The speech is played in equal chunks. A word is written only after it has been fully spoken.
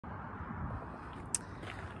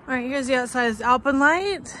All right, here's the outside of this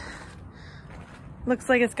Alpenlite. Looks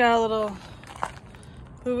like it's got a little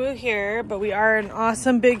boo-boo here, but we are an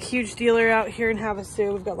awesome, big, huge dealer out here in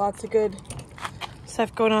Havasu. We've got lots of good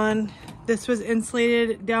stuff going on. This was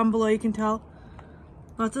insulated down below, you can tell.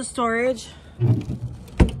 Lots of storage.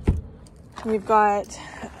 We've got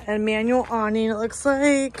a manual awning, it looks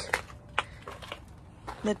like.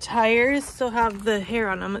 The tires still have the hair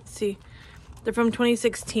on them. Let's see. They're from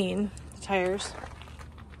 2016, the tires.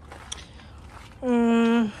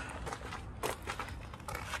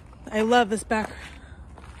 I love this back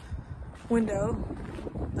window.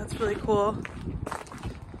 That's really cool.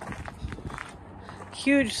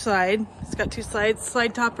 Huge slide. It's got two slides.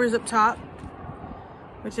 Slide toppers up top,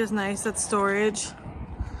 which is nice. That's storage.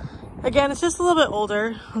 Again, it's just a little bit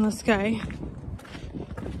older on this guy.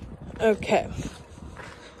 Okay.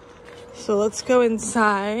 So let's go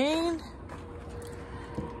inside.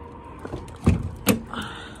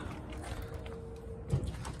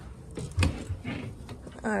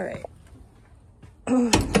 All right.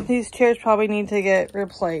 These chairs probably need to get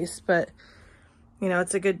replaced, but you know,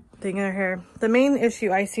 it's a good thing in here. The main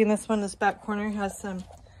issue I see in this one, this back corner has some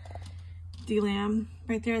D-lam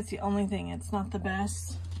right there. It's the only thing. It's not the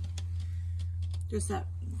best. Just that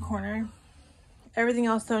corner. Everything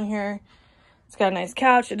else down here, it's got a nice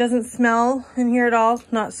couch. It doesn't smell in here at all.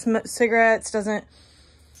 Not cigarettes, it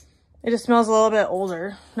just smells a little bit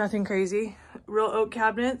older. Nothing crazy. Real oak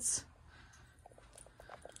cabinets.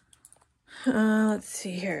 Let's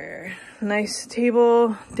see here. Nice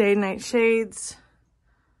table, day and night shades.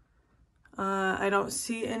 I don't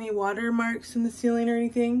see any water marks in the ceiling or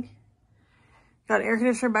anything. Got an air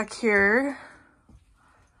conditioner back here.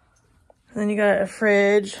 And then you got a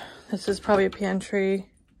fridge. This is probably a pantry.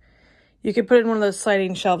 You could put it in one of those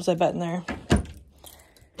sliding shelves, I bet, in there.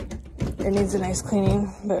 It needs a nice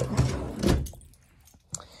cleaning, but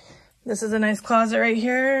this is a nice closet right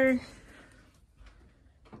here.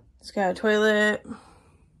 It's got a toilet.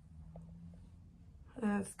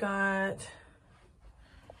 And it's got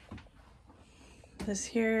this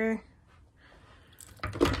here.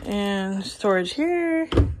 And storage here.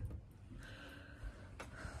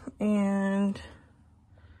 And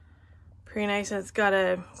pretty nice. And it's got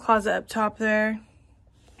a closet up top there.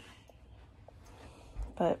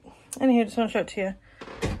 But anywho, just want to show it to you.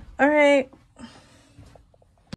 All right.